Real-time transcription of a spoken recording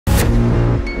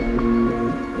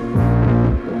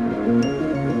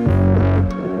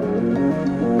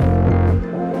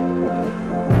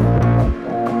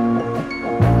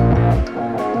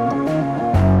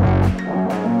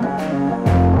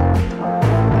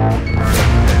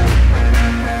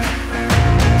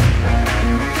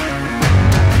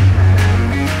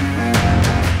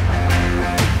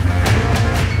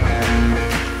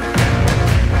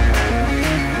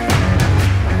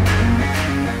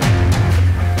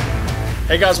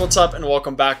Hey guys, what's up and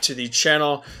welcome back to the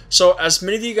channel. So as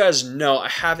many of you guys know, I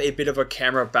have a bit of a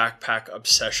camera backpack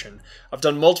obsession. I've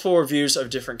done multiple reviews of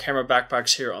different camera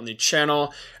backpacks here on the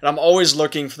channel, and I'm always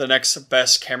looking for the next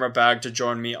best camera bag to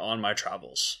join me on my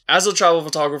travels. As a travel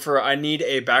photographer, I need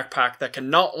a backpack that can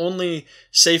not only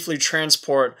safely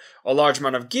transport a large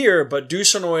amount of gear, but do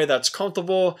so in a way that's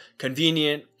comfortable,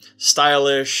 convenient,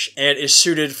 stylish, and is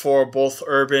suited for both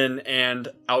urban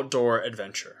and outdoor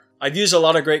adventure. I've used a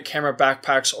lot of great camera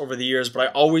backpacks over the years, but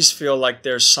I always feel like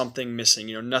there's something missing.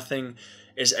 Nothing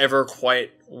is ever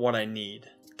quite what I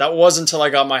need. That was until I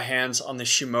got my hands on the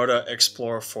Shimoda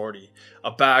Explore 40,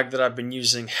 a bag that I've been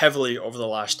using heavily over the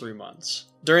last 3 months.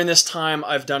 During this time,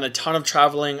 I've done a ton of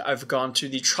traveling. I've gone to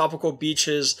the tropical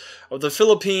beaches of the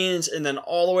Philippines and then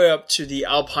all the way up to the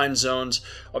alpine zones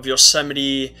of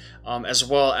Yosemite, as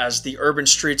well as the urban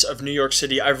streets of New York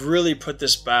City. I've really put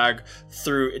this bag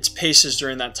through its paces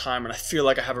during that time, and I feel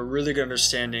like I have a really good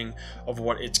understanding of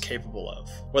what it's capable of.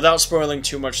 Without spoiling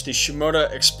too much, the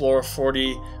Shimoda Explore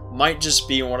 40 might just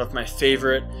be one of my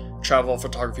favorite travel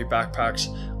photography backpacks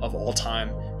of all time,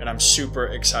 and I'm super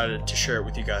excited to share it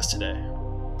with you guys today.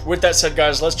 With that said,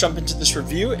 guys, let's jump into this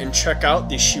review and check out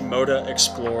the Shimoda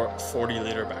Explore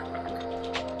 40-liter backpack.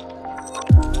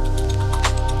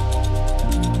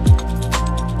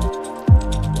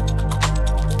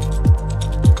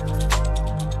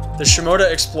 The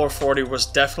Shimoda Explore 40 was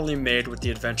definitely made with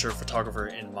the adventure photographer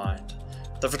in mind.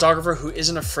 The photographer who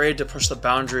isn't afraid to push the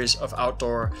boundaries of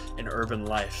outdoor and urban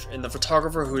life, and the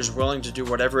photographer who is willing to do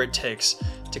whatever it takes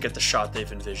to get the shot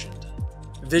they've envisioned.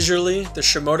 Visually, the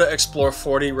Shimoda Explore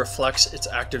 40 reflects its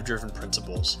active-driven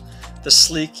principles. The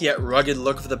sleek yet rugged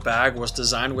look of the bag was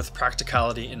designed with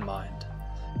practicality in mind.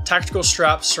 Tactical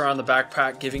straps surround the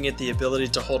backpack, giving it the ability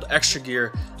to hold extra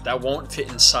gear that won't fit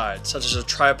inside, such as a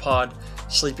tripod,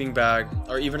 sleeping bag,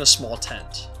 or even a small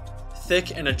tent.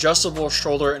 Thick and adjustable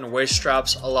shoulder and waist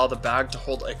straps allow the bag to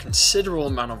hold a considerable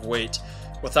amount of weight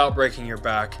without breaking your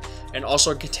back, and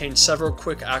also contain several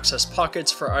quick access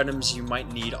pockets for items you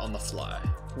might need on the fly.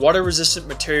 Water-resistant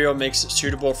material makes it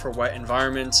suitable for wet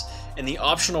environments, and the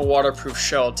optional waterproof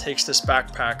shell takes this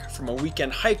backpack from a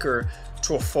weekend hiker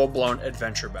to a full-blown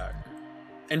adventure bag.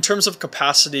 In terms of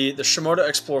capacity, the Shimoda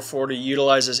Explore 40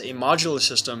 utilizes a modular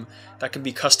system that can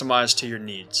be customized to your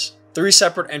needs. 3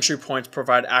 separate entry points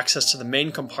provide access to the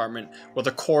main compartment where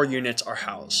the core units are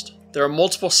housed. There are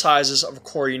multiple sizes of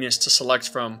core units to select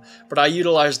from, but I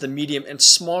utilize the medium and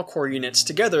small core units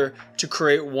together to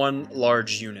create one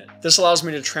large unit. This allows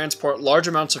me to transport large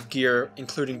amounts of gear,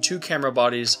 including 2 camera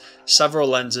bodies, several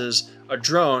lenses, a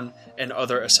drone, and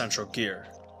other essential gear.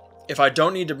 If I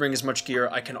don't need to bring as much gear,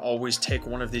 I can always take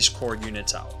one of these core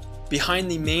units out.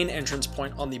 Behind the main entrance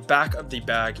point on the back of the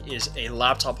bag is a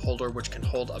laptop holder which can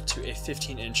hold up to a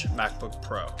 15-inch MacBook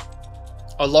Pro.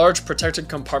 A large protected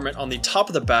compartment on the top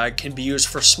of the bag can be used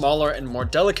for smaller and more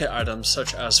delicate items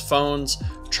such as phones,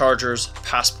 chargers,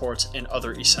 passports, and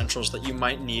other essentials that you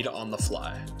might need on the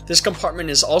fly. This compartment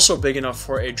is also big enough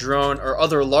for a drone or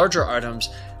other larger items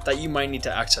that you might need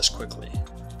to access quickly.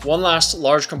 One last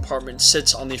large compartment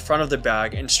sits on the front of the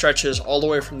bag and stretches all the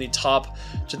way from the top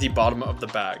to the bottom of the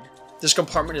bag. This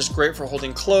compartment is great for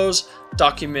holding clothes,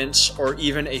 documents, or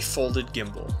even a folded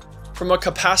gimbal. From a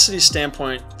capacity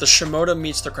standpoint, the Shimoda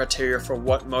meets the criteria for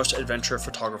what most adventure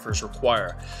photographers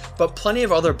require, but plenty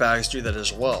of other bags do that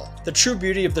as well. The true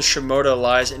beauty of the Shimoda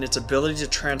lies in its ability to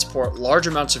transport large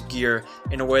amounts of gear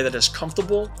in a way that is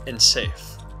comfortable and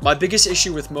safe. My biggest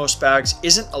issue with most bags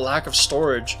isn't a lack of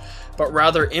storage, but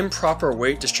rather improper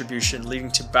weight distribution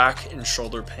leading to back and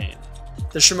shoulder pain.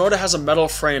 The Shimoda has a metal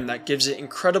frame that gives it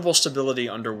incredible stability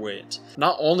under weight.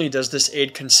 Not only does this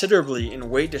aid considerably in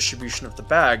weight distribution of the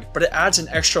bag, but it adds an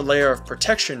extra layer of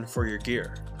protection for your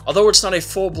gear. Although it's not a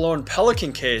full-blown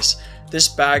Pelican case, this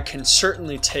bag can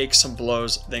certainly take some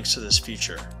blows thanks to this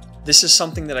feature. This is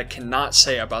something that I cannot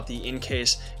say about the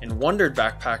InCase and Wondered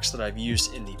backpacks that I've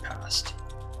used in the past.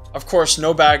 Of course,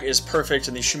 no bag is perfect,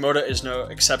 and the Shimoda is no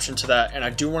exception to that, and I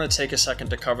do want to take a second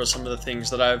to cover some of the things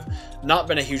that I've not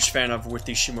been a huge fan of with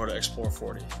the Shimoda Explore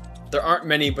 40. There aren't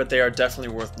many, but they are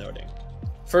definitely worth noting.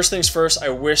 First things first, I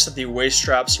wish that the waist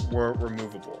straps were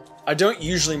removable. I don't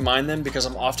usually mind them because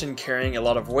I'm often carrying a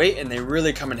lot of weight and they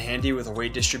really come in handy with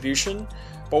weight distribution,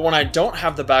 but when I don't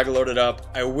have the bag loaded up,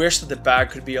 I wish that the bag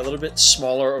could be a little bit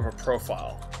smaller of a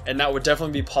profile, and that would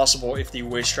definitely be possible if the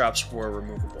waist straps were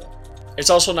removable. It's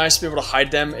also nice to be able to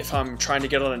hide them if I'm trying to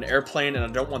get on an airplane and I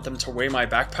don't want them to weigh my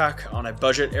backpack on a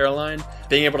budget airline.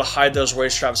 Being able to hide those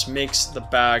waist straps makes the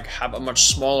bag have a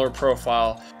much smaller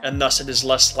profile, and thus it is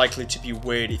less likely to be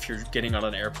weighed if you're getting on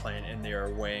an airplane and they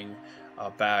are weighing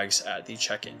bags at the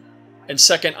check-in. And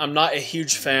second, I'm not a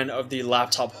huge fan of the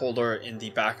laptop holder in the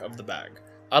back of the bag.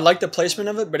 I like the placement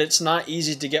of it, but it's not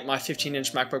easy to get my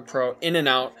 15-inch MacBook Pro in and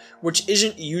out, which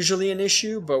isn't usually an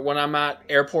issue, but when I'm at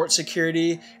airport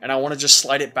security and I want to just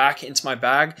slide it back into my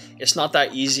bag, it's not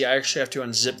that easy. I actually have to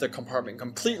unzip the compartment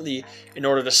completely in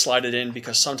order to slide it in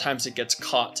because sometimes it gets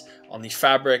caught on the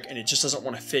fabric and it just doesn't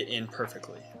want to fit in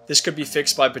perfectly. This could be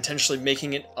fixed by potentially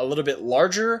making it a little bit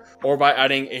larger or by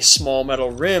adding a small metal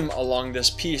rim along this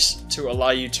piece to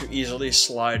allow you to easily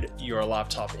slide your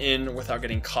laptop in without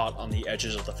getting caught on the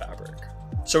edges of the fabric.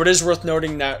 So it is worth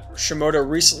noting that Shimoda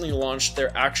recently launched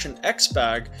their Action X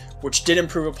bag, which did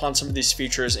improve upon some of these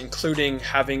features, including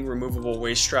having removable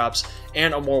waist straps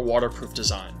and a more waterproof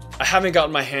design. I haven't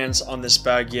gotten my hands on this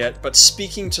bag yet, but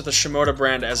speaking to the Shimoda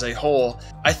brand as a whole,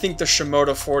 I think the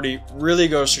Shimoda 40 really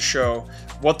goes to show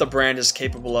what the brand is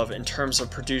capable of in terms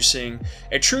of producing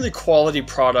a truly quality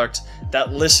product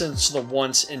that listens to the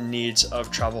wants and needs of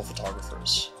travel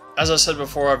photographers. As I said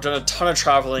before, I've done a ton of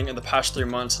traveling in the past 3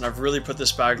 months and I've really put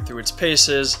this bag through its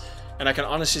paces, and I can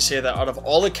honestly say that out of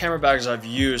all the camera bags I've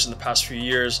used in the past few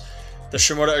years, the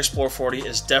Shimoda Explore 40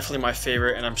 is definitely my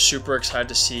favorite, and I'm super excited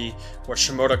to see what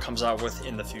Shimoda comes out with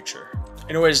in the future.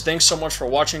 Anyways, thanks so much for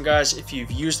watching, guys. If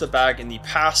you've used the bag in the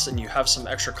past and you have some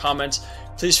extra comments,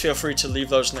 please feel free to leave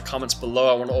those in the comments below.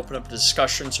 I want to open up a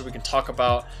discussion so we can talk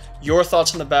about your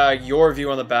thoughts on the bag, your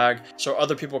view on the bag, so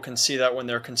other people can see that when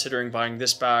they're considering buying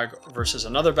this bag versus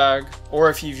another bag. Or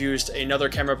if you've used another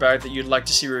camera bag that you'd like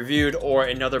to see reviewed or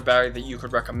another bag that you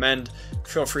could recommend,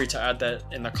 feel free to add that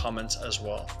in the comments as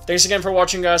well. Thanks again for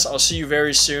watching, guys. I'll see you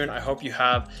very soon. I hope you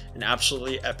have an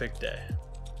absolutely epic day.